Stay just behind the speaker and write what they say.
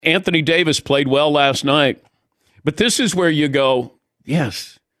Anthony Davis played well last night. But this is where you go,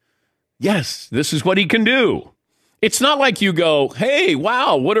 yes, this is what he can do. It's not like you go, hey,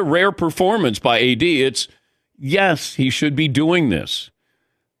 wow, what a rare performance by AD. It's, yes, he should be doing this.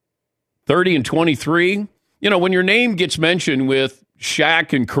 30 and 23. You know, when your name gets mentioned with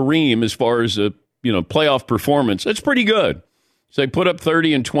Shaq and Kareem as far as a playoff performance, that's pretty good. So they put up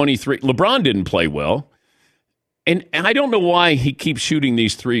 30 and 23. LeBron didn't play well. And I don't know why he keeps shooting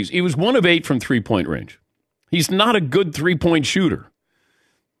these threes. He was 1 of 8 from three-point range. He's not a good three-point shooter.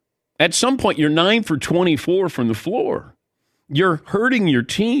 At some point, you're 9 for 24 from the floor. You're hurting your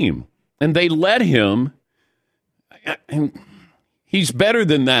team. And they let him. And he's better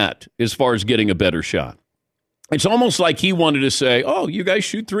than that as far as getting a better shot. It's almost like he wanted to say, oh, you guys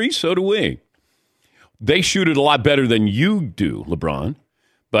shoot threes? So do we. They shoot it a lot better than you do, LeBron.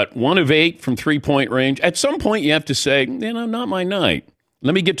 But 1 of 8 from three-point range. At some point, you have to say, not my night.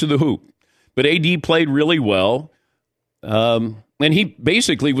 Let me get to the hoop. But AD played really well. And he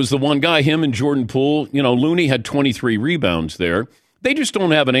basically was the one guy, him and Jordan Poole. Looney had 23 rebounds there. They just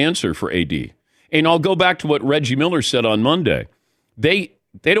don't have an answer for AD. And I'll go back to what Reggie Miller said on Monday. They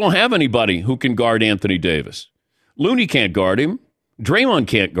don't have anybody who can guard Anthony Davis. Looney can't guard him. Draymond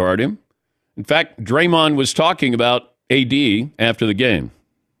can't guard him. In fact, Draymond was talking about AD after the game.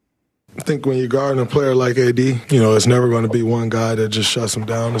 I think when you're guarding a player like AD, it's never going to be one guy that just shuts him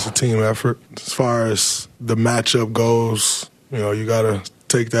down. It's a team effort. As far as the matchup goes, you got to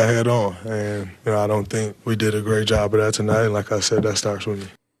take that head on. And, I don't think we did a great job of that tonight. Like I said, that starts with me.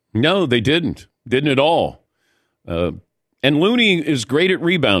 No, they didn't. Didn't at all. And Looney is great at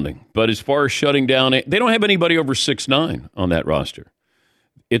rebounding. But as far as shutting down, they don't have anybody over 6'9" on that roster.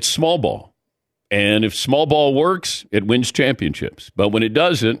 It's small ball. And if small ball works, it wins championships. But when it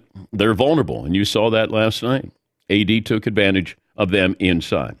doesn't, they're vulnerable. And you saw that last night. AD took advantage of them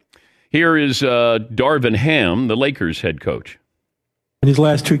inside. Here is Darvin Ham, the Lakers head coach. In these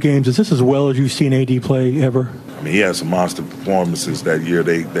last 2 games, is this as well as you've seen AD play ever? I mean, he had some monster performances that year.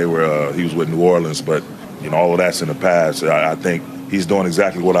 They were he was with New Orleans, but all of that's in the past. I think he's doing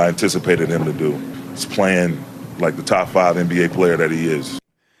exactly what I anticipated him to do. He's playing like the top 5 NBA player that he is.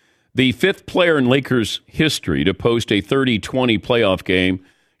 The 5th player in Lakers history to post a 30-20 playoff game.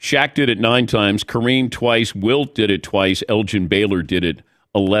 Shaq did it 9 times. Kareem twice. Wilt did it twice. Elgin Baylor did it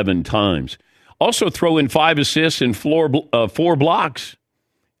 11 times. Also throw in 5 assists and 4 blocks.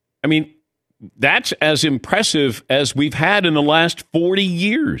 I mean, that's as impressive as we've had in the last 40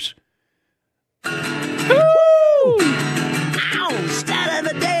 years. Ow! Stat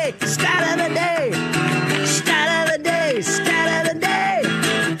of the day! Stat of the day! Stat of the day! Stat of the day!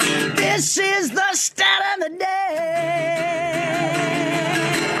 This is the stat of the day.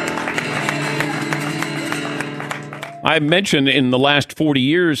 I mentioned in the last 40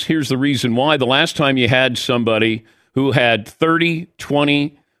 years, here's the reason why. The last time you had somebody who had 30,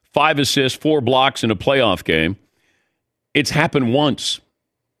 20, 5 assists, 4 blocks in a playoff game, it's happened once.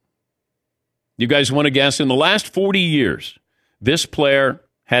 You guys want to guess? In the last 40 years, this player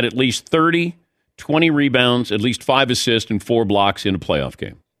had at least 30, 20 rebounds, at least 5 assists, and 4 blocks in a playoff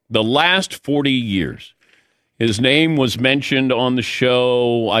game. The last 40 years. His name was mentioned on the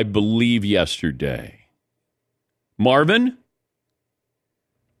show, I believe, yesterday. Marvin?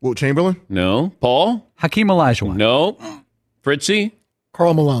 Wilt Chamberlain? No. Paul? Hakeem Olajuwon? No. Fritzy?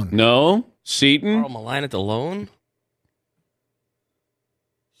 Karl Malone? No. Seton? Karl Malone at the lone?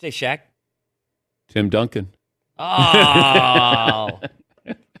 Say Shaq? Tim Duncan. Oh.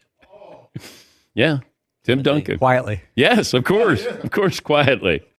 Yeah. Tim Duncan. Quietly. Yes, of course. Of course, quietly.